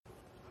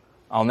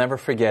I'll never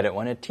forget it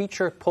when a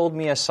teacher pulled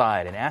me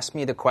aside and asked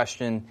me the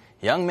question,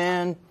 "Young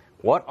man,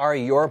 what are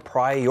your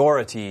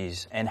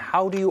priorities and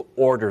how do you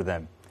order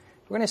them?"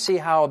 We're going to see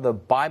how the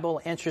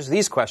Bible answers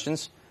these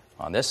questions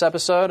on this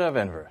episode of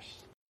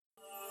Inverse.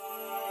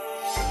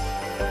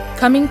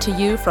 Coming to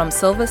you from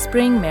Silver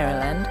Spring,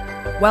 Maryland,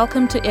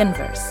 welcome to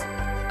Inverse,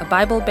 a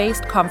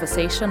Bible-based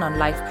conversation on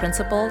life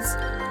principles,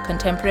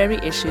 contemporary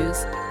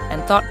issues,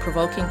 and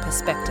thought-provoking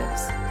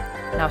perspectives.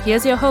 Now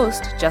here's your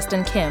host,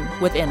 Justin Kim,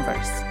 with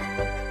Inverse.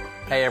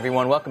 Hey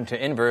everyone, welcome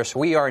to Inverse.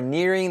 We are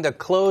nearing the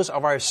close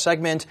of our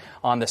segment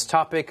on this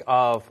topic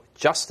of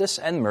justice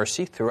and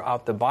mercy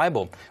throughout the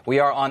Bible. We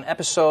are on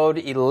episode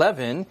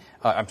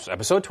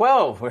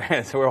 12.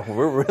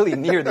 We're really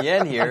near the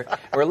end here.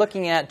 We're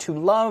looking at to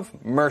love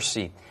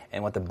mercy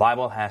and what the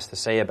Bible has to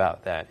say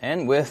about that.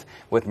 And with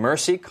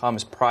mercy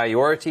comes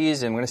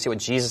priorities, and we're going to see what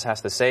Jesus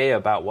has to say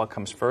about what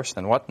comes first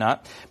and what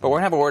not. But we're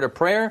going to have a word of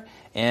prayer.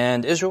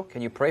 And Israel,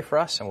 can you pray for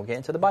us? And we'll get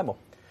into the Bible.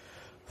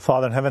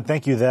 Father in heaven,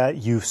 thank you that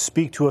you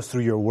speak to us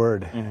through your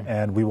word,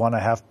 and we want to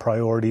have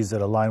priorities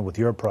that align with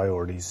your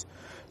priorities.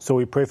 So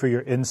we pray for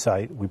your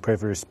insight. We pray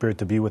for your Spirit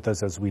to be with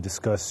us as we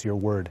discuss your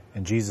word.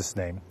 In Jesus'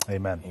 name,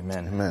 amen.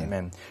 Amen. Amen.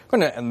 Amen. We're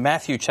going to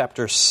Matthew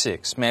chapter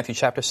 6. Matthew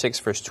chapter 6,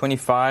 verse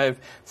 25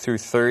 through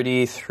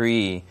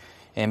 33.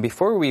 And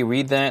before we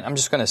read that, I'm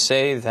just going to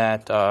say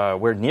that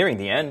we're nearing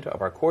the end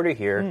of our quarter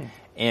here,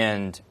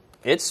 and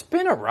it's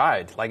been a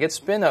ride. It's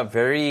been a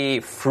very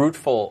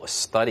fruitful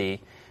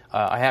study.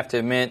 I have to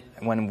admit,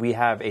 when we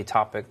have a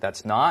topic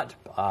that's not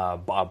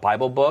a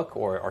Bible book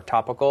or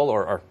topical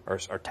or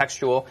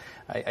textual,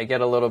 I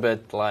get a little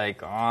bit but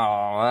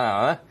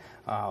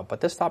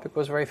this topic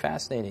was very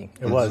fascinating.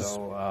 It was.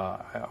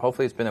 So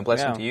hopefully it's been a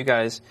blessing to you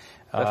guys.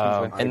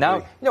 And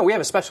now, we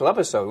have a special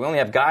episode. We only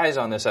have guys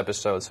on this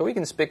episode, so we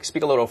can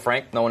speak a little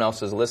frank. No one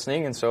else is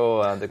listening, and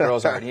so the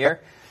girls aren't here.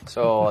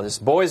 So this is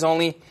boys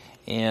only,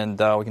 and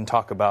we can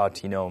talk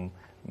about,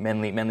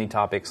 manly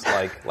topics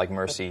like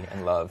mercy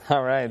and love.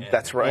 All right.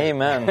 That's right.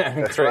 Amen.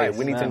 That's right.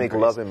 We need to make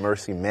love and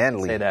mercy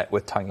manly. Say that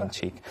with tongue in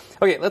cheek.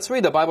 Okay, let's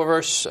read the Bible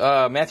verse,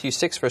 Matthew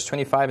 6, verse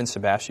 25. And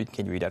Sebastian,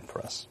 can you read that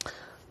for us?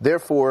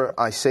 Therefore,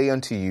 I say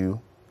unto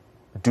you,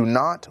 do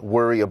not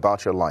worry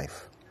about your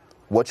life,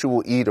 what you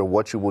will eat or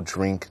what you will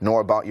drink, nor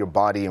about your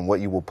body and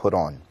what you will put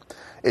on.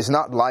 Is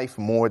not life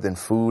more than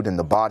food and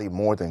the body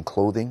more than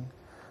clothing?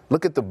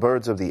 Look at the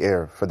birds of the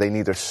air, for they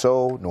neither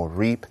sow nor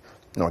reap,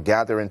 nor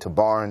gather into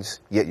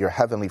barns, yet your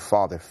heavenly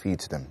Father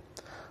feeds them.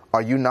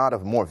 Are you not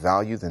of more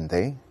value than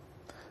they?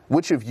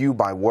 Which of you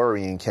by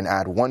worrying can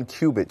add 1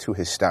 cubit to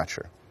his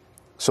stature?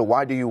 So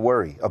why do you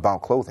worry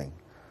about clothing?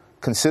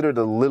 Consider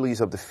the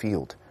lilies of the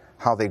field,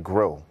 how they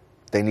grow.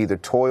 They neither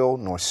toil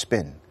nor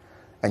spin.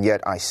 And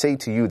yet I say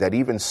to you that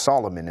even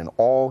Solomon in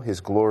all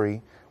his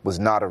glory was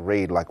not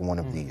arrayed like one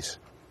of these.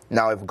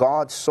 Now if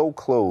God so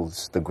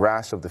clothes the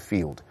grass of the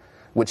field,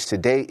 which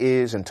today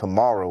is and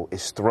tomorrow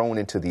is thrown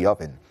into the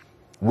oven,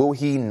 will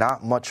he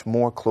not much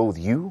more clothe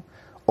you,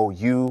 O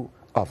you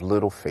of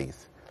little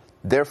faith?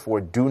 Therefore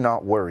do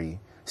not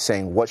worry,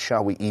 saying, what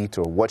shall we eat,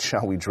 or what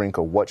shall we drink,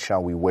 or what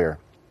shall we wear?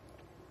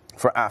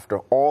 For after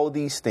all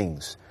these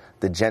things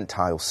the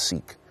Gentiles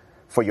seek.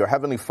 For your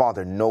heavenly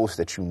Father knows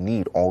that you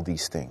need all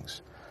these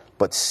things.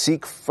 But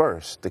seek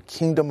first the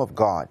kingdom of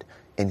God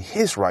and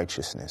his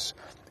righteousness,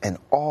 and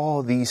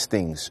all these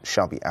things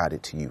shall be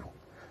added to you.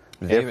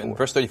 In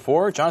verse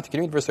 34, Jonathan, can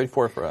you read verse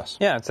 34 for us?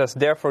 Yeah, it says,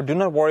 therefore do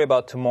not worry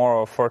about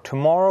tomorrow, for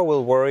tomorrow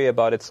will worry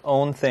about its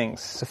own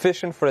things.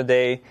 Sufficient for the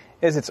day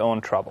is its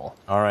own trouble.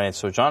 All right,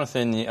 so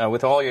Jonathan,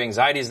 with all your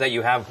anxieties that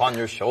you have upon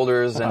your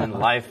shoulders and in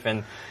life,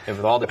 and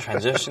with all the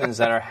transitions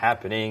that are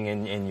happening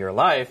in your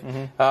life,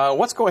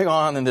 what's going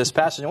on in this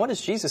passage, and what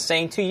is Jesus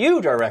saying to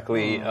you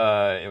directly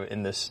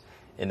in this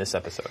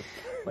episode?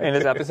 In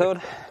this episode?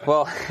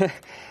 Well,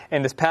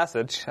 in this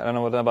passage, I don't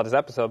know about this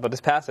episode, but this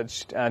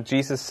passage,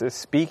 Jesus is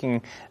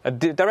speaking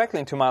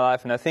directly into my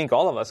life, and I think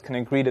all of us can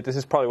agree that this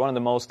is probably one of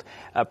the most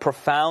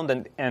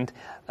profound and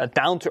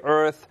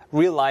down-to-earth,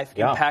 real-life,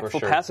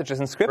 impactful passages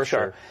in Scripture.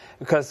 Sure.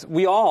 Because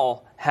we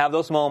all have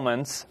those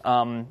moments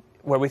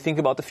where we think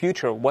about the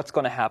future, what's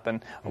going to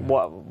happen,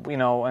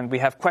 and we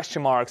have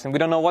question marks, and we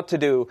don't know what to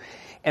do.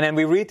 And then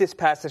we read this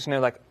passage, and they're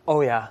like,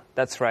 oh yeah,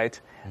 that's right.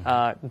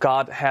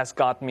 God has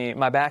got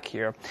my back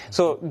here.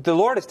 So the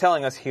Lord is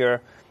telling us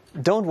here,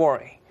 don't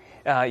worry.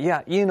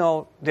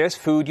 There's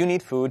food, you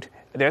need food.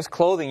 There's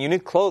clothing, you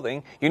need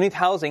clothing. You need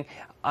housing.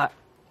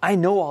 I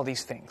know all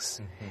these things.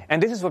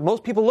 And this is what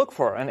most people look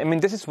for. And I mean,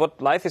 this is what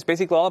life is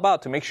basically all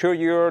about, to make sure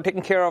you're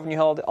taken care of and you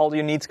have all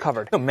your needs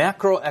covered.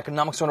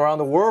 Macroeconomics around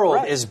the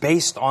world is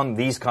based on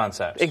these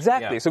concepts.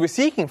 Exactly. Yeah. So we're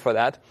seeking for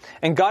that.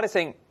 And God is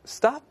saying,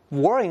 stop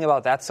worrying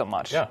about that so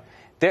much. Yeah.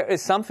 There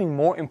is something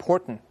more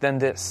important than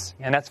this.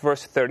 And that's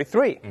verse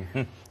 33.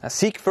 Now,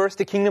 seek first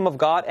the kingdom of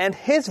God and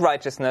his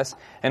righteousness,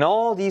 and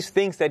all these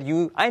things that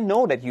I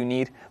know that you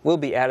need will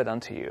be added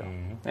unto you.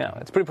 Yeah,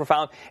 it's pretty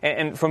profound.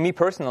 And for me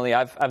personally,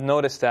 I've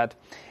noticed that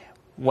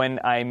when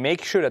I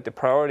make sure that the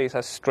priorities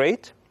are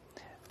straight,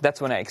 that's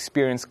when I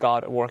experience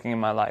God working in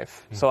my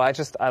life. So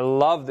I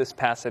love this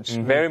passage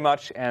very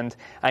much, and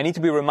I need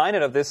to be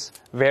reminded of this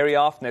very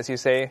often. As you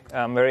say,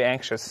 I'm very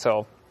anxious,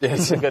 so this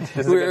is a good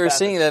We're passage.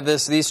 seeing that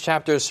these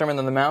chapters, Sermon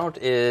on the Mount,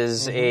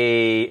 is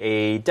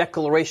a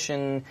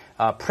declaration,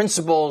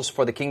 principles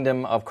for the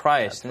kingdom of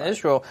Christ in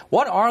Israel.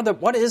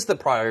 What is the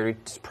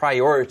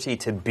priority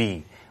to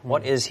be?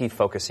 What is he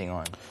focusing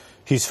on?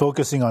 He's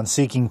focusing on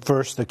seeking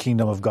first the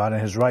kingdom of God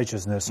and his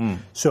righteousness.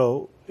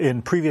 So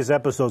in previous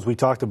episodes,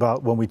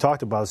 when we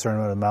talked about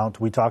Sermon on the Mount,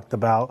 we talked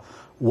about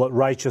what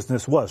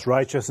righteousness was.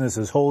 Righteousness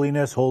is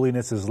holiness,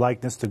 holiness is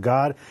likeness to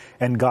God,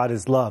 and God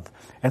is love.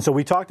 And so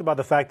we talked about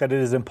the fact that it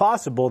is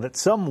impossible that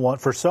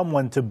for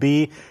someone to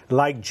be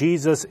like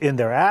Jesus in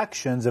their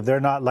actions if they're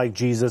not like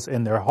Jesus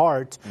in their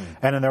heart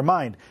and in their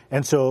mind.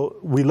 And so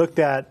we looked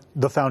at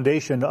the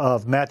foundation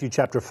of Matthew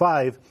chapter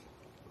 5.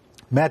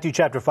 Matthew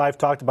chapter 5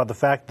 talked about the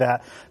fact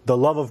that the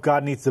love of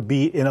God needs to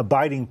be an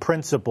abiding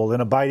principle, an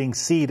abiding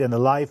seed in the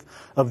life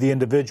of the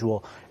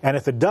individual. And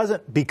if it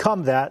doesn't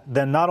become that,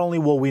 then not only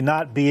will we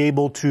not be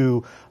able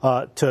to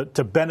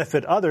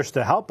benefit others,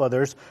 to help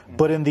others,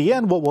 but in the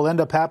end, what will end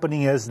up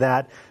happening is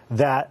that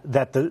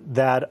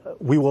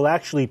we will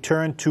actually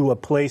turn to a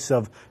place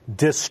of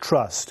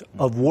distrust,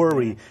 of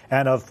worry,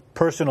 and of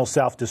personal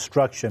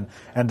self-destruction.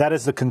 And that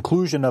is the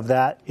conclusion of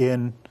that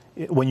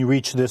when you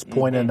reach this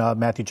point in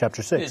Matthew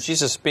chapter 6.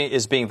 Jesus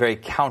is being very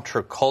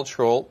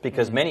countercultural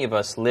because many of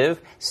us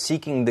live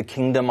seeking the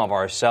kingdom of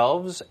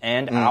ourselves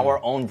and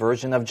our own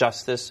version of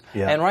justice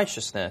and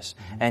righteousness.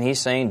 And he's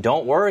saying,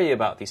 don't worry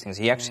about these things.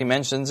 He actually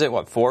mentions it,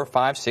 4,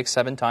 5, 6,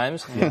 7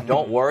 times.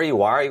 Don't worry.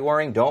 Why are you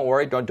worrying? Don't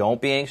worry. Don't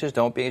be anxious.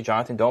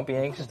 Jonathan, don't be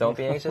anxious. Don't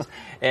be anxious.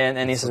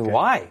 And he says,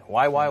 why?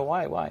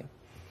 Why?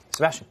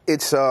 Sebastian.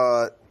 It's,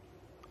 I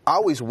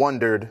always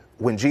wondered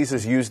when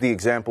Jesus used the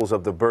examples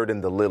of the bird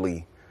and the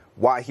lily,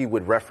 why he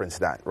would reference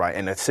that, right?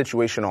 And a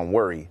situation on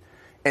worry.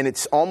 And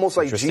it's almost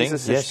like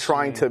Jesus is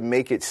trying to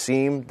make it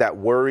seem that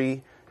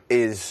worry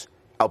is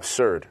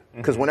absurd.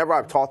 Because whenever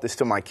I've taught this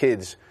to my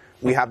kids,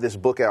 we have this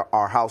book at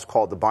our house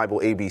called the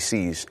Bible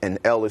ABCs, and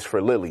L is for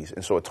lilies.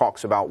 And so it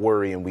talks about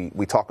worry, and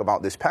we talk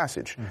about this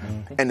passage.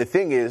 And the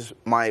thing is,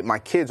 my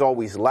kids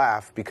always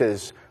laugh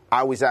because I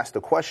always ask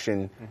the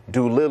question,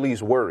 do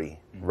lilies worry,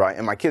 right?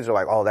 And my kids are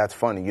like, oh, that's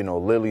funny.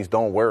 Lilies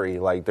don't worry.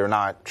 Like, they're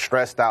not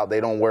stressed out.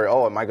 They don't worry,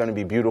 oh, am I going to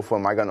be beautiful?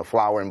 Am I going to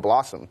flower and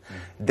blossom?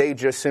 They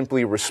just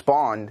simply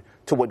respond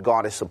to what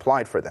God has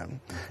supplied for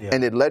them.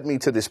 And it led me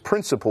to this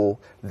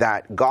principle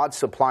that God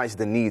supplies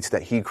the needs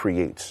that he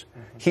creates.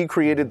 He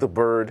created the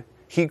bird.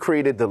 He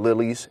created the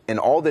lilies. And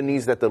all the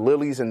needs that the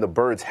lilies and the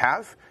birds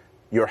have,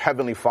 your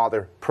heavenly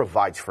Father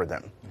provides for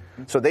them.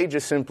 So they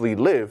just simply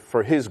live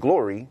for his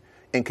glory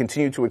and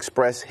continue to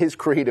express his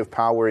creative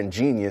power and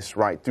genius,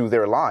 right, through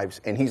their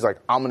lives. And he's like,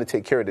 I'm going to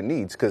take care of the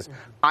needs because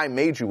I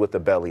made you with a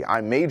belly.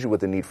 I made you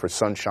with the need for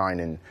sunshine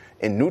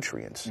and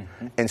nutrients.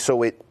 And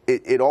so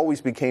it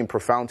always became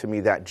profound to me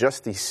that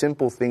just these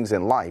simple things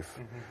in life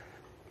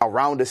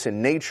around us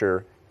in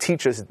nature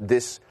teach us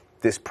this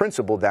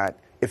principle that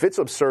if it's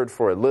absurd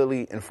for a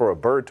lily and for a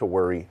bird to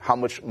worry, how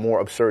much more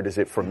absurd is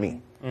it for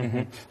me?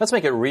 Let's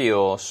make it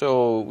real.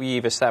 So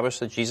we've established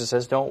that Jesus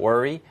says, don't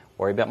worry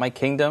about my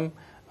kingdom.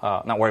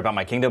 Not worry about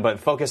my kingdom, but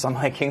focus on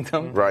my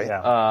kingdom.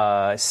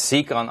 Right.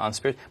 Seek on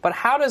spirit. But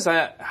how is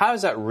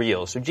that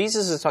real? So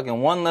Jesus is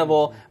talking one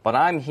level, but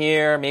I'm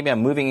here. Maybe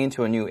I'm moving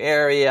into a new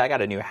area. I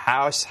got a new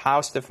house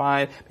to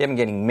find. Maybe I'm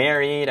getting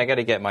married. I got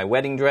to get my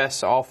wedding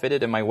dress all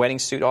fitted and my wedding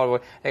suit all the way.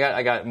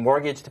 I got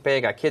mortgage to pay. I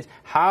got kids.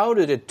 How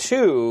do the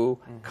two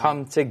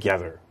come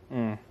together?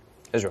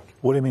 Israel.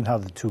 What do you mean how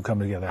the two come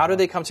together? How do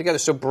they come together?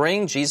 So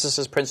bring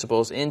Jesus'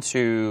 principles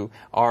into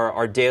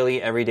our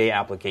daily, everyday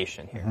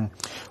application here.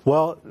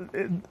 Well,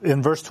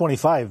 in verse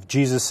 25,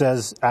 Jesus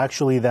says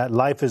actually that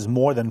life is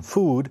more than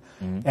food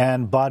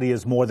and body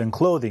is more than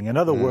clothing. In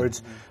other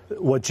words,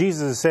 what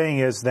Jesus is saying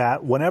is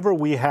that whenever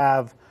we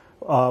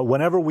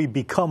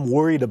become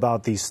worried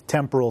about these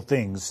temporal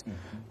things,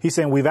 he's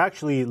saying we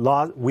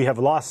have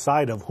lost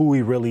sight of who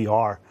we really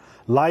are.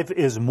 Life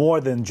is more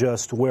than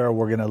just where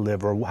we're going to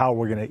live or how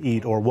we're going to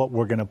eat or what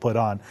we're going to put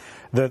on.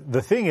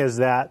 The thing is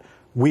that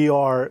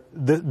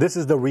this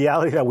is the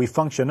reality that we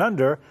function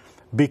under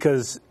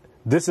because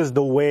this is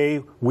the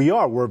way we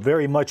are. We're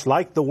very much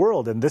like the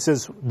world, and this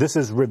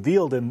is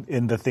revealed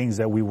in the things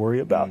that we worry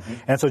about.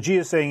 And so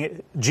Jesus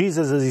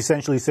is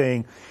essentially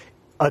saying,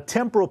 a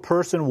temporal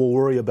person will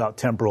worry about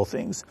temporal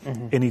things.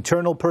 An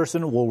eternal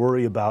person will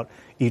worry about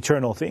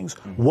eternal things.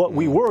 What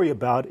we worry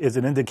about is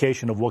an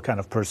indication of what kind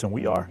of person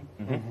we are.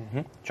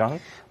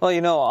 Jonathan?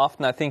 Well,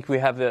 often I think we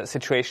have a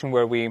situation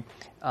where we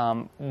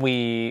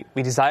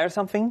desire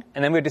something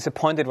and then we're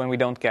disappointed when we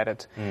don't get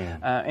it.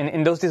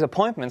 And those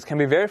disappointments can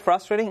be very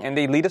frustrating and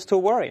they lead us to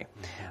worry.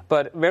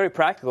 But very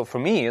practical for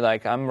me,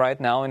 like I'm right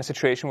now in a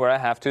situation where I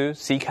have to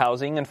seek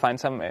housing and find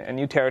a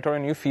new territory, a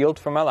new field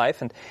for my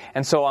life.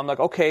 And so I'm like,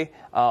 okay,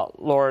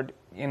 Lord,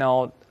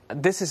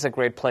 this is a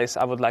great place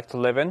I would like to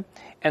live in.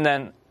 And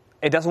then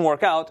it doesn't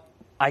work out.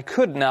 I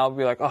could now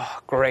be like, oh,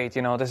 great,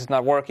 this is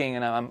not working,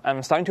 and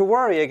I'm starting to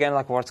worry again,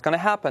 like, what's going to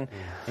happen?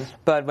 Mm-hmm.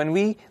 But when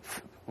we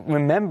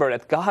remember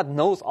that God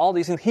knows all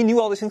these things, He knew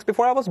all these things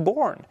before I was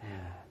born.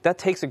 That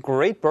takes a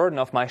great burden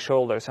off my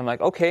shoulders. I'm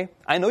like, okay,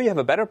 I know you have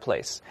a better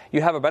place.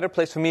 You have a better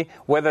place for me,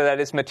 whether that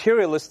is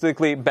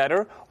materialistically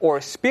better or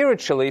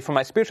spiritually, from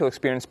my spiritual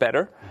experience,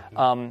 better.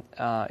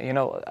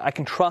 I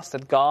can trust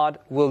that God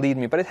will lead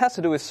me. But it has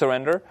to do with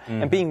surrender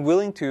and being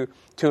willing to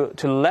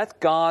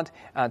let God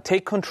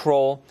take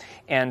control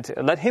and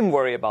let Him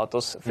worry about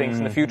those things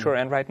in the future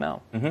and right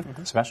now.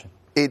 Sebastian.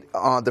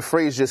 The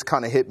phrase just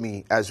kind of hit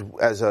me as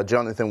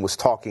Jonathan was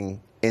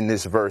talking in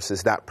this verse,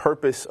 is that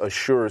purpose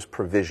assures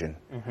provision,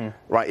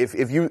 right?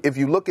 If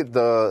you look at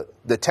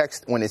the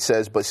text when it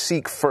says, but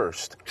seek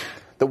first,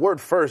 the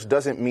word first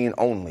doesn't mean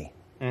only.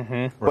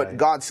 But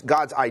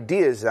God's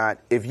idea is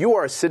that if you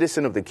are a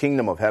citizen of the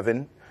kingdom of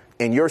heaven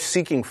and you're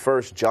seeking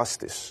first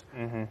justice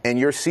and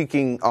you're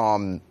seeking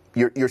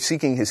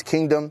His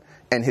kingdom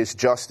and His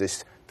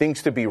justice,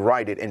 things to be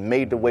righted and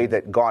made the way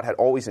that God had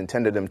always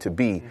intended them to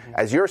be,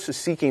 as you're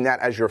seeking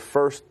that as your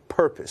first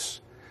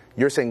purpose,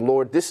 you're saying,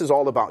 Lord, this is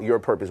all about your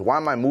purpose. Why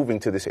am I moving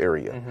to this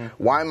area?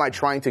 Why am I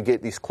trying to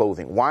get these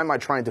clothing? Why am I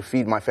trying to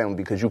feed my family?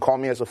 Because you call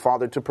me as a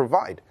father to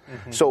provide.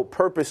 So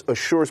purpose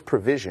assures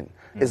provision.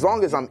 As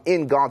long as I'm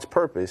in God's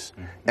purpose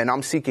and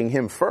I'm seeking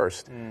Him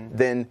first,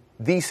 then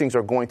these things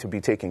are going to be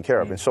taken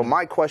care of. And so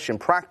my question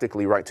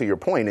practically, right, to your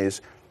point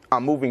is,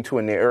 I'm moving to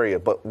a new area,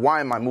 but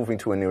why am I moving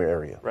to a new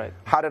area? Right.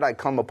 How did I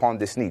come upon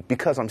this need?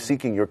 Because I'm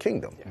seeking your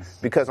kingdom.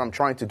 Because I'm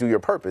trying to do your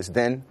purpose.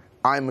 Then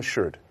I'm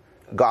assured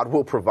God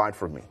will provide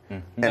for me.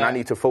 And I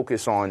need to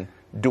focus on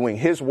doing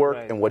His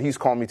work and what He's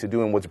called me to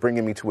do and what's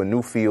bringing me to a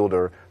new field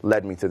or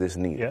led me to this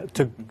need. Yeah,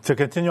 to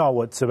continue on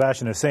what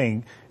Sebastian is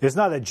saying, it's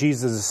not that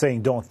Jesus is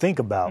saying don't think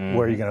about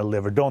where you're going to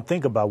live or don't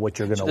think about what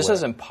you're going to wear. This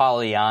isn't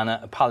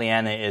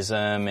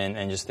Pollyannaism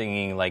and just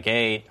thinking like,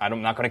 hey,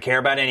 I'm not going to care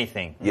about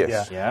anything.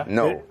 Yes. Yeah.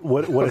 No.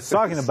 What it's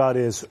talking about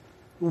is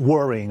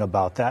worrying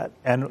about that.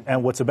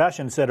 And what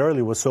Sebastian said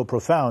earlier was so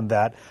profound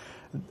that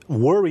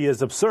worry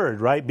is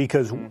absurd, right?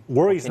 Because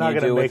worry is not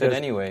going to make us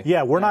anyway.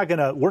 Yeah,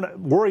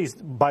 worries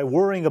by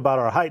worrying about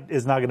our height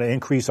is not going to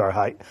increase our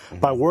height.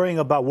 By worrying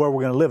about where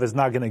we're going to live is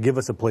not going to give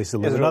us a place to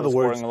live. In other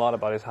words, worrying a lot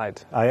about his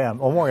height. I am.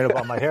 I'm worrying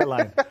about my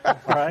hairline. All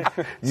right.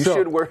 You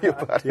should worry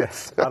about it.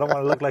 Yes. I don't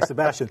want to look like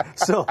Sebastian.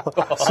 So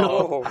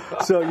worry.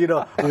 It's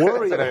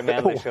a very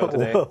manly show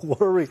today.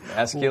 Worry.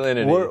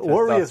 Masculinity.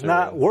 Worry is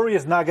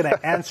not going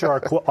to answer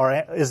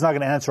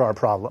our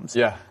problems.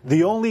 Yeah.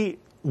 The only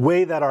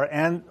way that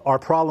our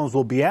problems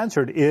will be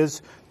answered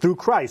is through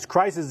Christ.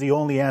 Christ is the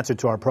only answer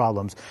to our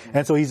problems.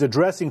 And so He's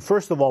addressing,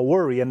 first of all,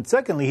 worry, and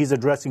secondly, He's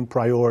addressing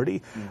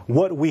priority,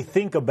 what we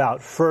think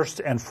about first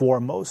and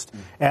foremost.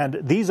 And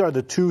these are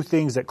the two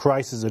things that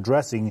Christ is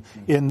addressing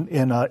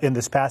in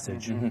this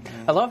passage.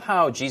 I love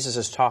how Jesus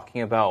is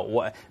talking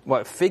about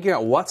figuring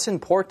out what's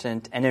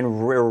important and then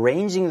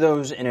rearranging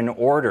those in an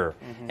order.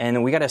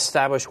 And we got to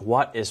establish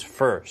what is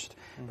first.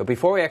 But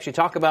before we actually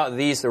talk about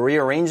the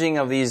rearranging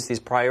of these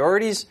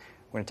priorities,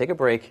 we're going to take a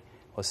break.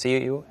 We'll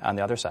see you on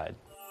the other side.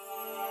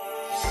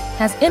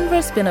 Has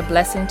Inverse been a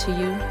blessing to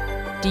you?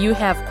 Do you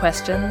have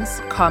questions,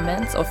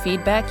 comments, or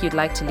feedback you'd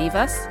like to leave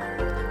us?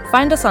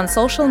 Find us on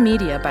social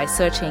media by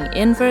searching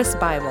Inverse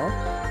Bible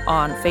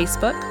on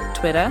Facebook,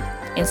 Twitter,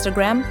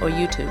 Instagram, or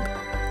YouTube.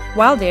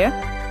 While there,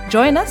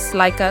 join us,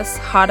 like us,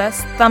 heart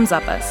us, thumbs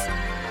up us.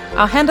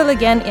 Our handle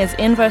again is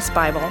Inverse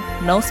Bible,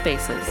 no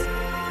spaces.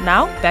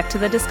 Now, back to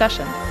the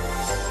discussion.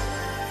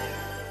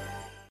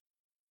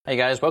 Hey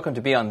guys, welcome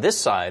to be on this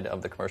side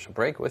of the commercial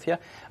break with you.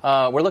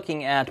 We're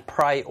looking at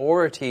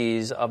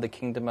priorities of the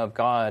kingdom of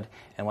God.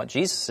 And what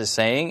Jesus is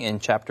saying in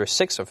chapter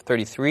 6 of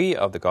 33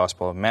 of the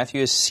Gospel of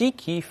Matthew is,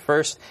 seek ye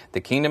first the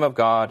kingdom of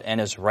God and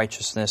His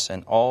righteousness,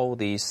 and all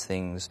these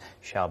things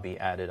shall be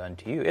added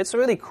unto you. It's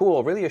really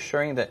cool, really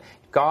assuring that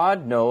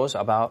God knows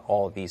about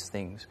all these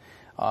things.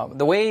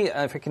 The way,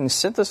 if I can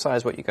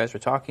synthesize what you guys are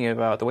talking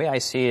about, the way I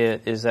see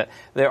it is that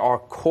there are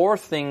core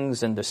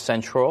things in the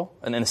center,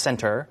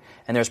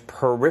 and there's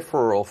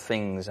peripheral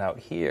things out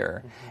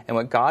here. And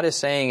what God is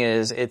saying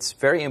is it's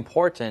very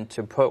important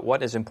to put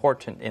what is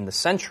important in the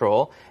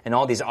central, and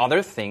all these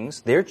other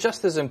things, they're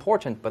just as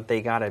important, but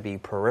they got to be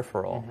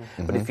peripheral.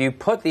 But if you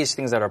put these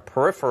things that are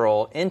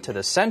peripheral into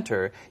the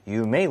center,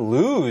 you may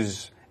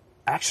lose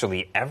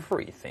actually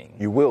everything.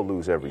 You will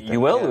lose everything. You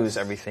will lose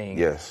everything.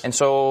 Yes. And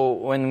so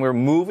when we're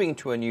moving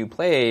to a new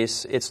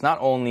place, it's not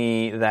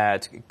only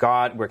that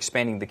we're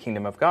expanding the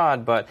kingdom of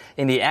God, but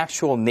in the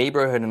actual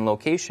neighborhood and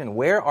location,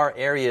 where are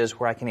areas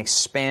where I can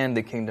expand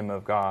the kingdom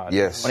of God?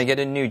 Yes. When I get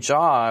a new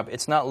job,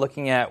 it's not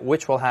looking at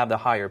which will have the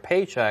higher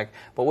paycheck,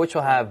 but which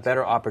will have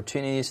better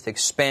opportunities to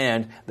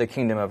expand the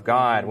kingdom of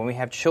God. When we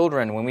have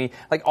children,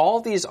 all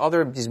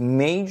these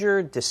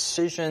major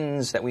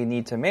decisions that we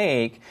need to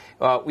make,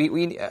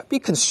 we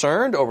be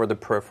concerned over the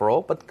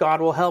peripheral, but God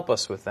will help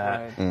us with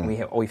that.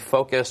 Right. We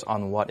focus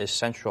on what is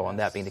central, and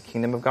that being the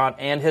kingdom of God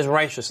and His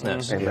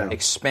righteousness,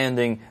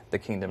 expanding the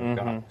kingdom of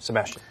God.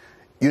 Sebastian.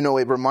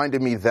 It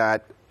reminded me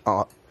that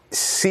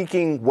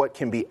seeking what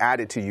can be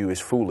added to you is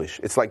foolish.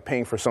 It's like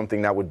paying for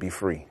something that would be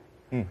free.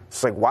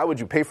 It's like, why would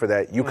you pay for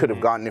that? You could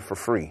have gotten it for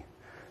free.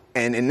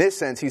 And in this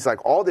sense, he's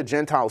like, all the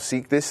Gentiles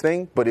seek this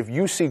thing, but if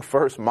you seek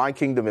first my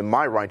kingdom and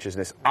my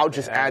righteousness, I'll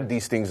just add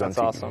these things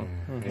unto awesome.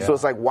 you. So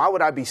it's like, why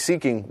would I be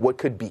seeking what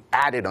could be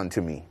added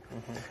unto me?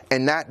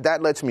 And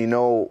that lets me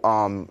know,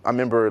 I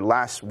remember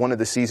one of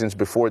the seasons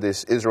before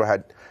this, Israel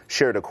had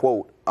shared a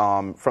quote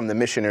from the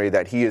missionary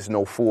that he is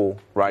no fool,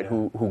 right,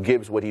 who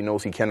gives what he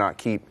knows he cannot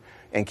keep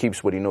and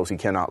keeps what he knows he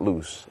cannot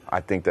lose.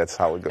 I think that's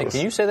how it goes. Hey, can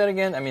you say that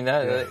again? I mean,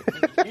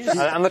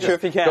 I'm not sure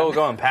if you can.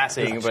 Go in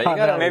passing, but you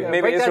gotta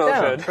maybe break Israel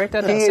that down. should. Break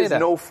that down. He Say is that.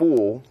 no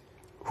fool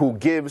who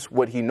gives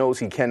what he knows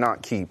he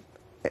cannot keep.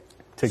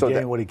 To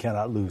gain what he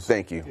cannot lose.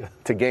 Thank you. Yeah.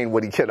 To gain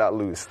what he cannot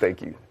lose.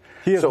 Thank you.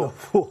 He is no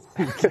fool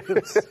who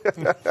gives.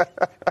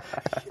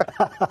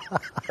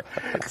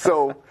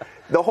 So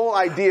the whole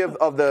idea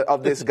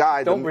of this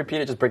guy. Don't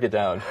repeat it, just break it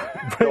down.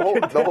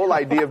 The whole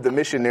idea of the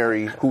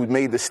missionary who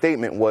made the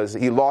statement was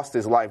he lost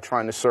his life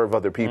trying to serve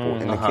other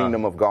people in the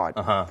kingdom of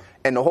God.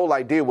 And the whole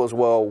idea was,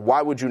 well,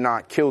 why would you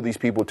not kill these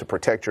people to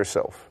protect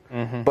yourself?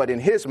 But in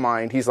his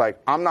mind, he's like,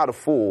 I'm not a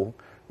fool,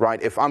 right?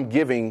 If I'm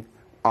giving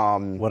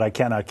what I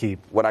cannot keep.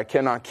 What I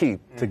cannot keep.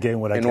 To gain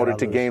what I cannot lose. In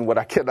order to gain what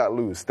I cannot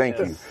lose. Thank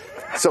you.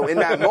 So in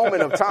that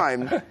moment of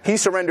time, he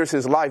surrenders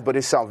his life, but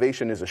his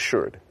salvation is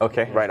assured.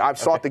 Okay. Right? I've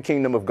sought the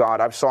kingdom of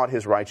God. I've sought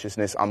his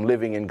righteousness. I'm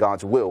living in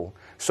God's will.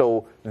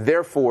 So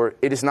therefore,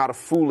 it is not a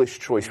foolish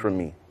choice for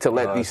me to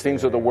let these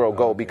things of the world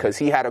go, because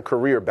he had a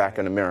career back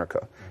in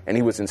America. And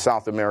he was in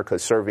South America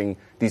serving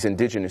these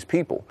indigenous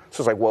people.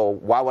 So it's like, well,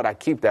 why would I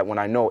keep that when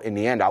I know in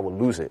the end I will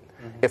lose it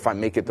if I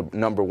make it the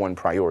number one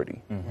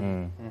priority?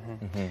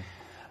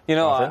 You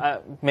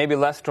know, maybe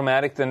less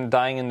dramatic than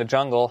dying in the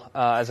jungle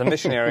as a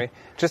missionary.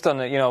 Just on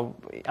the,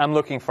 I'm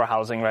looking for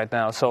housing right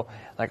now. So,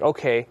 like,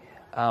 okay,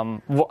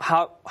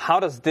 how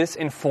does this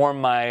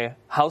inform my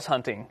house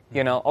hunting?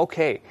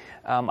 Okay,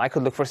 I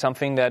could look for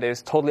something that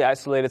is totally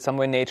isolated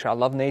somewhere in nature. I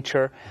love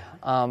nature,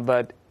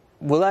 but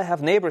will I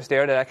have neighbors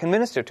there that I can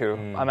minister to?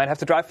 I might have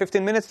to drive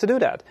 15 minutes to do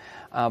that.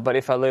 But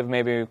if I live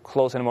maybe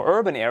close in a more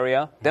urban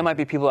area, there might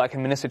be people I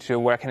can minister to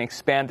where I can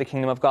expand the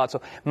kingdom of God.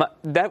 So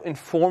that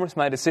informs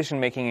my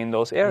decision-making in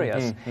those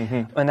areas.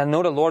 And I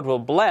know the Lord will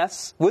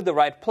bless with the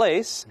right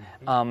place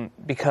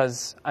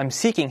because I'm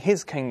seeking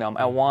His kingdom.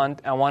 I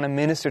want to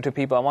minister to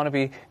people. I want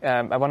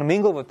to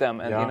mingle with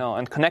them and,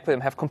 and connect with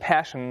them, have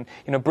compassion,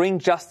 bring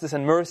justice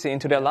and mercy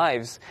into their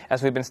lives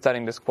as we've been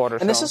studying this quarter.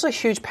 And this is a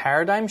huge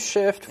paradigm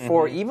shift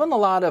for even a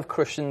lot of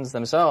Christians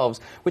themselves,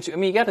 which, I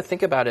mean, you got to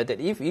think about it, that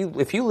if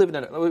you live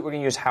in we're going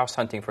to use house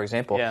hunting, for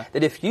example,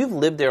 that if you've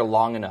lived there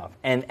long enough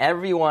and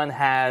everyone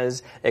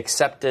has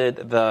accepted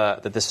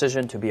the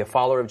decision to be a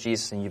follower of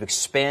Jesus and you've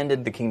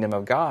expanded the kingdom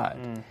of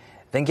God,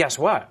 then guess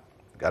what?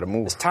 Got to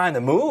move. It's time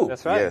to move.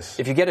 That's right. Yes.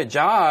 If you get a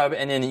job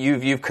and then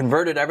you've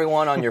converted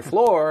everyone on your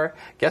floor,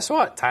 guess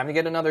what? Time to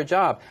get another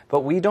job.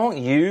 But we don't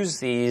use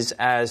these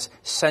as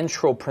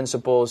central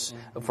principles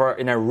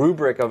in a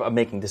rubric of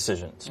making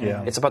decisions.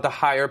 Yeah. It's about the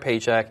higher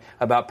paycheck,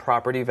 about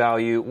property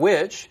value,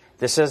 which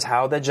this is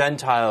how the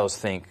Gentiles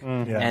think.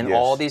 And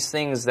all these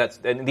things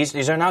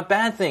these are not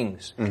bad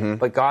things.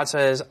 But God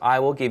says, I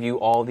will give you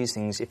all these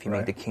things if you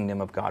make the kingdom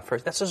of God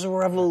first. That's just a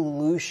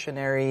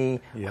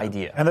revolutionary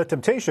idea. And the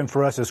temptation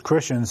for us as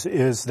Christians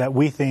is that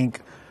we think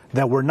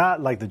that we're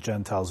not like the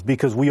Gentiles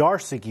because we are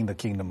seeking the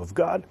kingdom of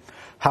God.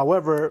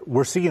 However,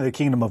 we're seeking the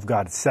kingdom of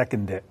God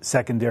secondary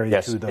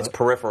to the... It's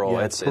peripheral.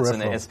 Yeah,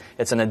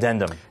 it's an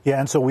addendum. Yeah,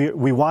 and so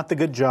we want the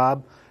good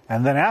job.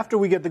 And then after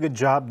we get the good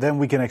job, then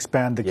we can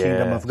expand the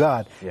kingdom of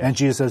God. And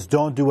Jesus says,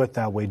 don't do it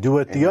that way. Do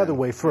it the other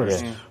way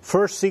first.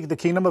 First seek the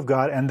kingdom of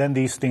God, and then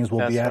these things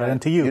will be added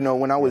unto you.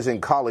 When I was in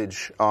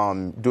college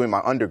doing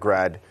my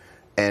undergrad,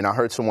 and I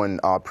heard someone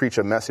preach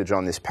a message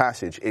on this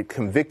passage, it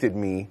convicted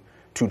me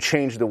to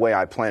change the way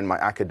I planned my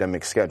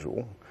academic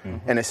schedule.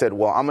 And I said,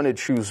 well, I'm going to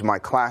choose my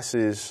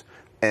classes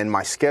and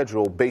my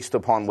schedule based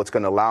upon what's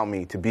going to allow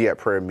me to be at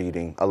prayer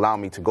meeting, allow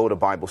me to go to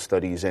Bible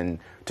studies and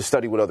to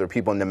study with other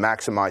people and to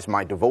maximize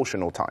my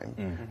devotional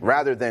time.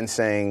 Rather than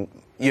saying,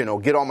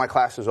 get all my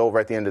classes over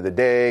at the end of the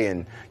day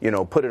and,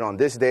 put it on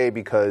this day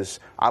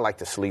because I like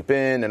to sleep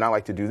in and I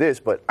like to do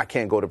this, but I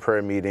can't go to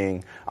prayer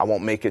meeting. I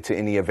won't make it to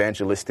any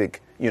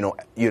evangelistic,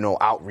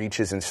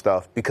 outreaches and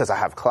stuff because I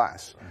have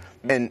class.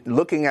 And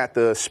looking at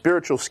the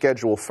spiritual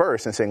schedule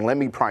first and saying, let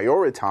me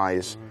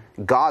prioritize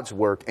God's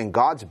work and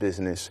God's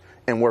business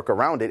and work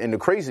around it. And the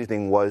crazy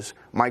thing was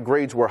my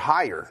grades were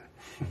higher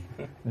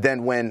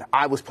than when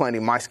I was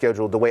planning my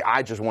schedule the way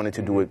I just wanted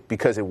to do it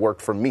because it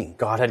worked for me.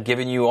 God had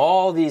given you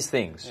all these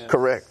things.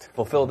 Correct.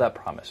 Fulfill that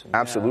promise.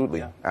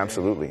 Absolutely.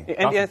 Absolutely.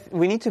 And yes,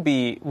 we need to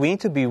be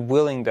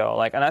willing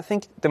though. And I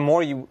think the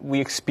more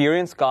we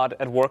experience God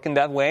at work in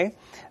that way,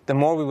 the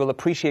more we will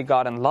appreciate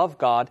God and love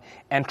God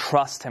and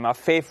trust Him. Our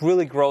faith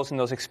really grows in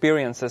those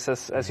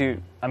experiences,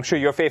 I'm sure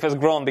your faith has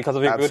grown because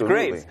of your good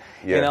grades.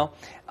 Yeah.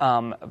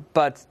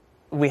 But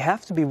we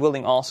have to be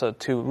willing also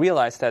to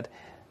realize that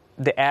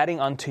the adding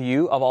unto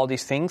you of all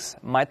these things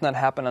might not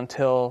happen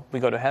until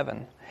we go to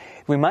heaven.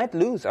 We might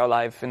lose our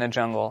life in a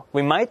jungle.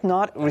 We might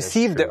not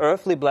receive the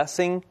earthly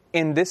blessing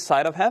in this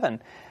side of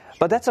heaven.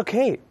 But that's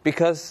okay,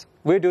 because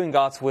we're doing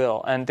God's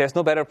will, and there's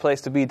no better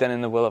place to be than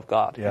in the will of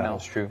God. Yeah,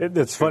 that's true.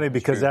 It's funny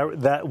because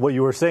that what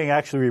you were saying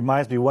actually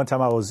reminds me. One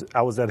time I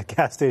was at a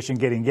gas station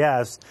getting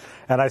gas,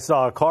 and I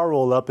saw a car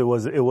roll up. It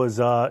was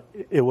a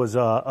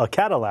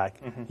Cadillac,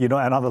 and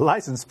on the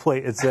license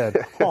plate it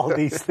said all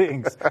these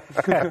things.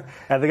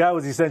 And the guy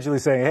was essentially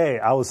saying, "Hey,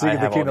 I was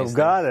seeking the kingdom of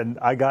God, and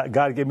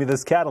God gave me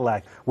this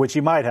Cadillac," which he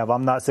might have.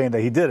 I'm not saying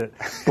that he did it,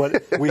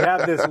 but we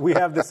have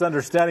this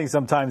understanding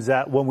sometimes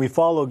that when we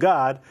follow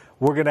God,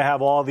 we're going to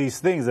have all these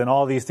things, and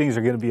all these things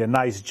are going to be a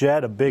nice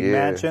jet, a big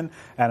mansion,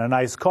 and a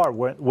nice car.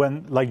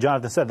 When, like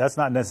Jonathan said, that's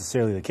not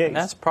necessarily the case. And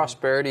that's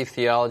prosperity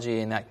theology,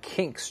 and that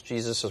kinks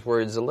Jesus'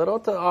 words a little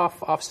to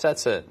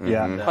offsets it.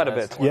 Yeah, quite a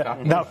bit. Yeah.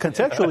 Now,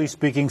 contextually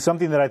speaking,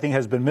 something that I think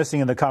has been missing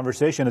in the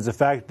conversation is the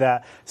fact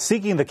that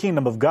seeking the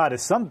kingdom of God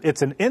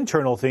it's an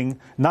internal thing,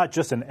 not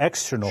just an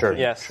external thing.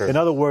 Yes. Sure. In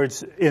other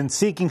words, in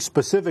seeking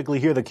specifically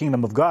here the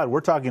kingdom of God,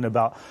 we're talking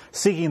about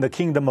seeking the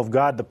kingdom of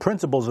God, the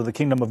principles of the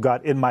kingdom of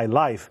God in my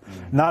life.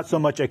 Not so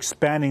much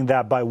expanding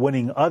that by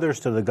winning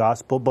others to the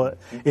gospel, but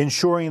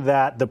ensuring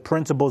that the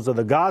principles of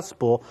the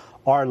gospel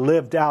are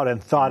lived out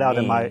and thought out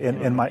in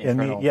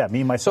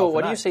me, myself. So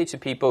what do you say to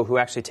people who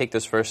actually take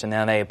this verse and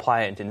now they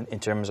apply it in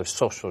terms of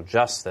social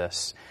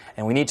justice?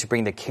 And we need to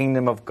bring the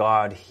kingdom of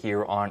God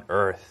here on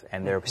earth.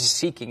 And they're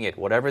seeking it,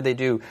 whatever they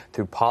do,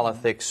 through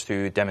politics,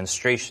 through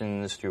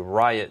demonstrations, through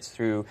riots,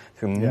 through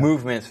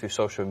movements, through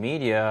social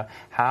media.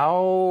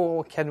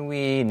 How can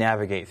we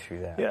navigate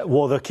through that? Yeah,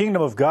 well, the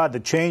kingdom of God, the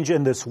change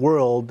in this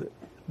world,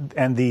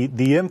 and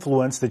the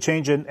influence, the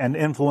change and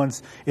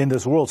influence in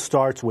this world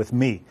starts with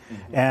me.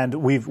 And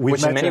we've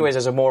which in many ways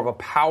is a more of a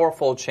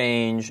powerful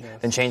change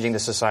than changing the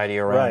society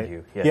around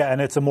you. Yes. Yeah, and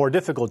it's a more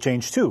difficult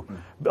change too.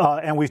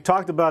 And we've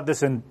talked about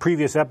this in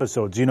previous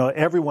episodes.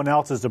 Everyone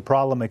else is the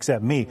problem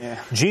except me.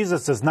 Yeah.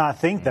 Jesus does not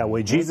think that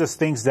way. Jesus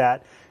thinks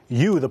that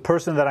you, the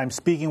person that I'm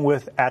speaking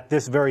with at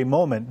this very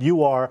moment,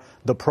 you are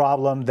the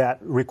problem that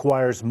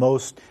requires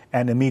most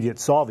and immediate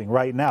solving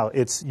right now.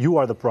 You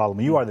are the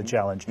problem. You are the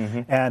challenge.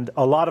 And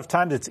a lot of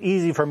times it's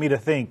easy for me to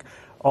think,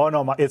 oh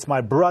no, it's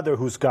my brother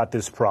who's got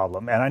this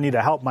problem, and I need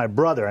to help my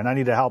brother, and I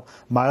need to help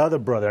my other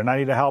brother, and I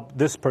need to help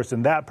this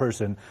person, that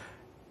person.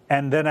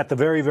 And then at the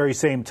very, very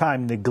same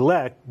time,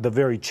 neglect the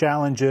very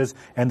challenges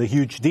and the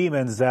huge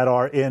demons that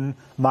are in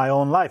my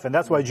own life. And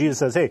that's why Jesus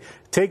says, hey,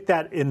 take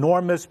that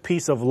enormous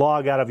piece of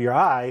log out of your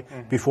eye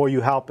before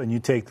you help and you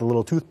take the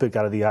little toothpick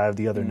out of the eye of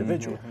the other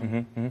individual.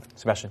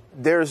 Sebastian?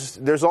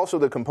 There's also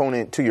the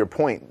component, to your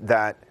point,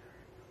 that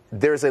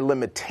there's a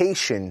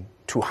limitation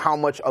to how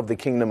much of the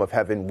kingdom of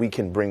heaven we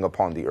can bring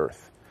upon the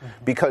earth.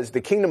 Because the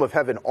kingdom of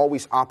heaven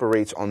always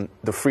operates on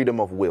the freedom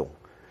of will.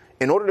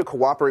 In order to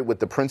cooperate with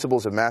the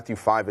principles of Matthew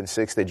 5 and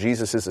 6 that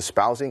Jesus is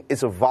espousing,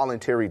 it's a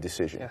voluntary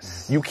decision.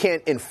 Yes. You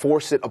can't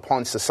enforce it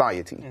upon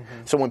society.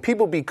 So when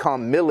people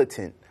become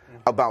militant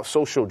about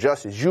social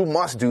justice, you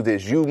must do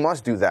this, you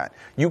must do that.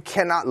 You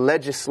cannot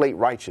legislate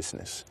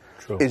righteousness,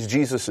 is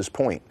Jesus'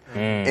 point.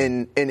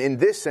 In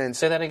this sense...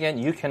 Say that again.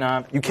 You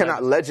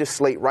cannot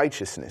legislate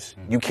righteousness.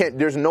 You can't.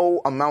 There's no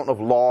amount of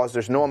laws,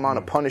 there's no amount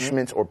of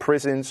punishments or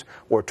prisons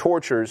or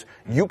tortures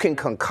you can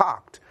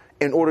concoct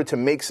in order to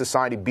make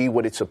society be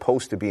what it's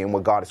supposed to be and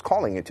what God is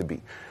calling it to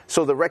be.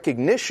 So the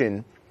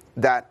recognition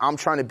that I'm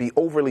trying to be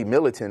overly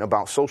militant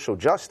about social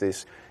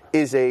justice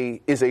is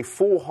a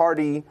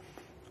foolhardy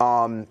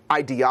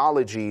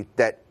ideology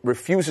that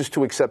refuses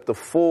to accept the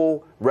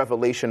full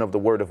revelation of the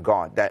Word of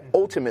God, that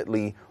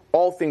ultimately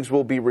all things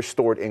will be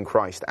restored in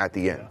Christ at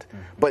the end.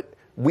 But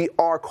we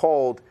are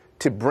called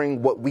to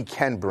bring what we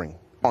can bring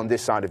on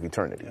this side of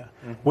eternity.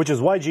 Which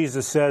is why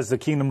Jesus says the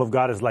kingdom of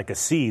God is like a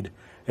seed.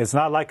 It's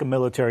not like a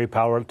military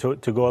power, to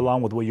go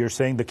along with what you're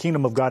saying. The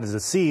kingdom of God is a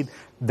seed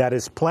that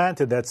is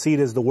planted. That seed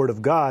is the Word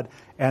of God.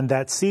 And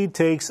that seed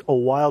takes a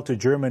while to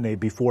germinate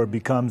before it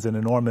becomes an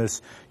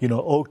enormous,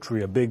 oak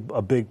tree, a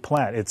big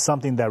plant. It's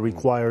something that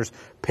requires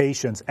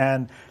patience.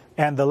 And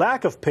the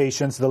lack of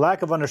patience, the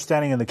lack of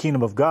understanding in the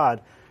kingdom of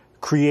God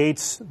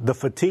creates the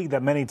fatigue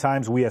that many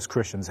times we as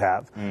Christians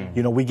have.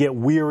 We get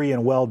weary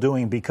in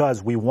well-doing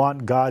because we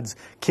want God's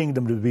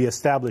kingdom to be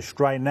established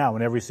right now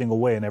in every single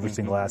way, in every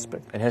single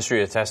aspect. And history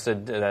has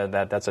tested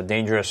that that's a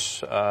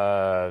dangerous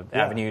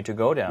avenue to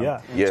go down.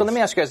 Yes. So let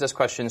me ask you guys this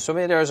question. So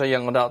maybe there's a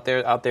young adult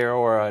out there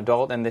or an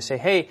adult, and they say,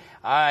 hey,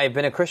 I've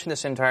been a Christian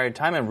this entire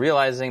time and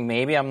realizing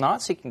maybe I'm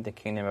not seeking the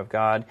kingdom of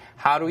God.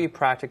 How do we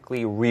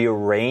practically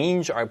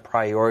rearrange our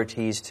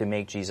priorities to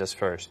make Jesus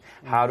first?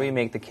 How do we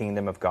make the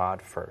kingdom of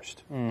God first?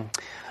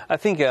 I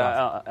think you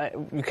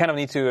kind of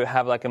need to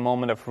have like a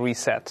moment of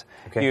reset.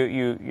 Okay.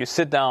 You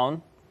sit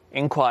down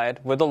in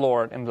quiet with the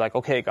Lord and be like,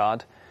 okay,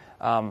 God,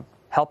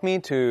 help me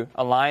to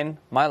align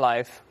my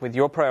life with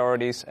your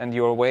priorities and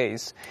your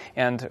ways.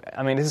 And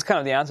I mean, this is kind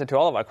of the answer to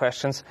all of our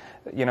questions.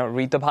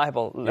 Read the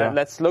Bible. Yeah.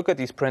 Let's look at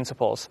these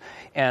principles.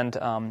 And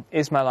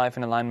is my life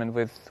in alignment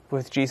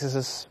with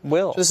Jesus'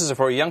 will? This is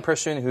for a young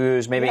person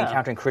who's maybe Yeah.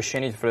 encountering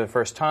Christianity for the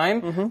first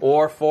time,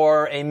 or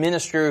for a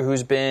minister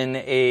who's been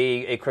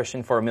a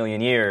Christian for a million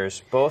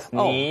years. Both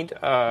need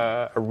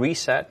a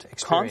reset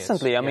experience.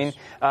 Constantly. I mean,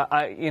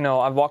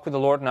 I've walked with the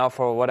Lord now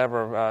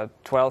for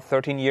 12,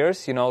 13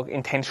 years,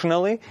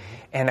 intentionally.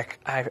 And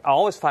I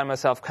always find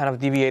myself kind of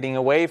deviating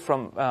away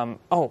from,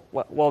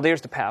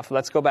 there's the path.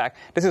 Let's go back.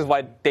 This is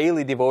why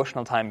daily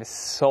devotional time is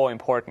so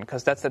important,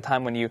 because that's the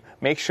time when you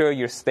make sure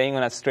you're staying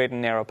on that straight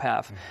and narrow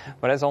path.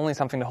 But that's only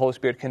something the Holy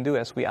Spirit can do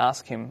as we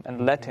ask Him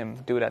and let Him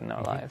do that in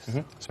our lives.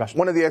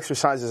 One of the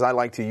exercises I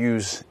like to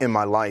use in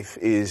my life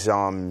is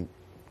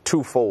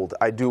twofold.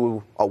 I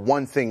do a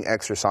one thing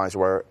exercise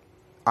where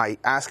I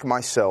ask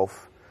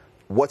myself,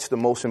 what's the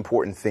most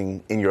important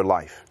thing in your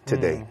life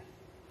today?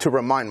 To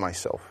remind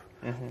myself.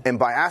 And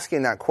by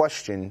asking that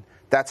question,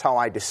 that's how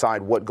I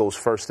decide what goes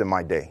first in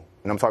my day.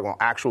 And I'm talking about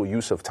actual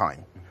use of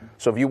time.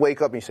 So if you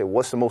wake up and you say,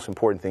 what's the most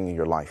important thing in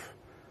your life?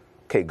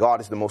 Okay,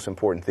 God is the most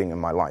important thing in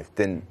my life.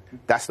 Then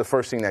that's the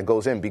first thing that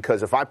goes in,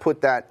 because if I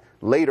put that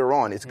later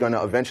on, it's going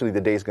to eventually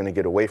the day is going to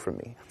get away from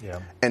me.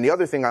 Yeah. And the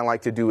other thing I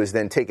like to do is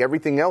then take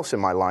everything else in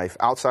my life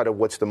outside of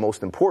what's the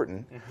most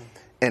important,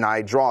 and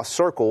I draw a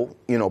circle,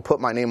 put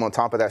my name on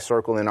top of that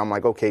circle, and I'm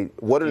like, okay,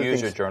 what are the You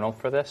use things? your journal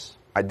for this?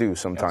 I do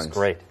sometimes. That's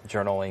great.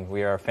 Journaling.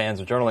 We are fans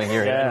of journaling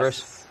here at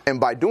Inverse. And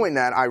by doing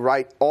that, I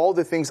write all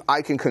the things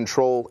I can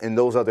control in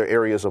those other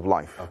areas of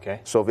life. Okay.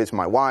 So if it's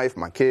my wife,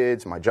 my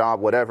kids, my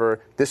job, whatever,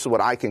 this is what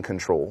I can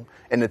control.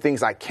 And the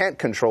things I can't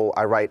control,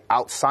 I write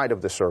outside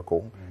of the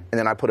circle. And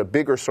then I put a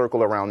bigger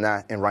circle around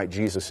that and write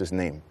Jesus'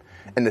 name.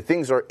 And the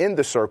things are in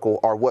the circle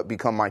are what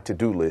become my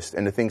to-do list.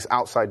 And the things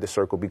outside the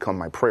circle become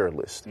my prayer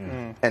list.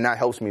 And that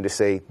helps me to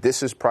say,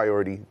 this is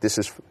priority, this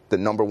is the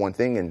number one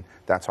thing, and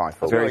that's how I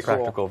focus. Very Really cool.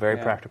 practical, very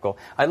Yeah. practical.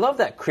 I love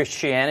that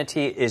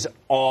Christianity is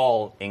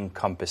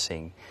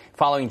all-encompassing.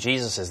 Following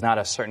Jesus is not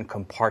a certain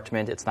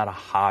compartment, it's not a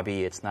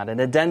hobby, it's not an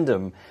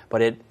addendum,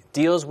 but it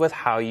deals with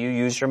how you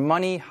use your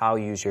money, how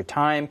you use your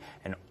time,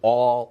 and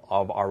all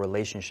of our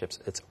relationships.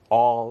 It's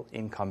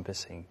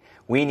all-encompassing.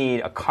 We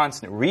need a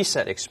constant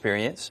reset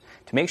experience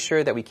to make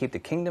sure that we keep the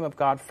kingdom of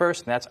God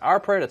first, and that's our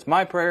prayer, that's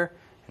my prayer,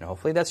 and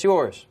hopefully that's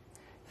yours.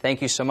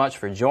 Thank you so much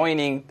for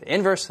joining the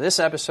Inverse this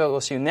episode.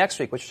 We'll see you next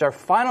week, which is our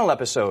final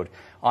episode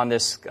on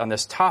this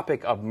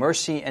topic of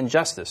mercy and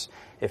justice.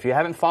 If you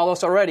haven't followed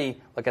us already,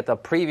 look at the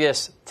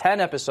previous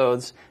 10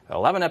 episodes,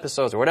 11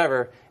 episodes, or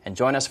whatever, and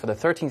join us for the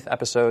 13th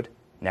episode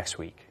next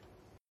week.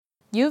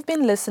 You've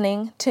been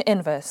listening to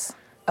Inverse,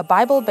 a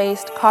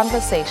Bible-based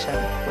conversation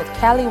with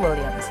Callie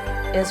Williams,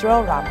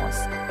 Israel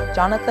Ramos,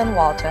 Jonathan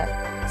Walter,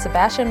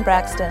 Sebastian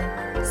Braxton,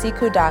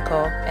 Siku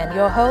Dako, and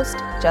your host,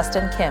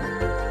 Justin Kim.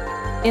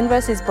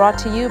 Inverse is brought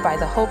to you by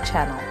the Hope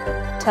Channel,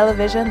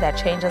 television that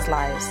changes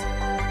lives.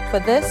 For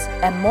this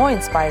and more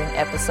inspiring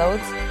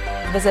episodes,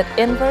 visit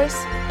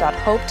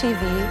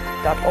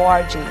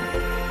inverse.hopetv.org.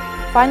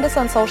 Find us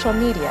on social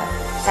media,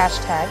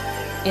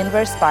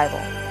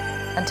 #InverseBible.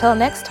 Until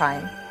next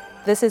time,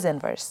 this is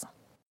Inverse.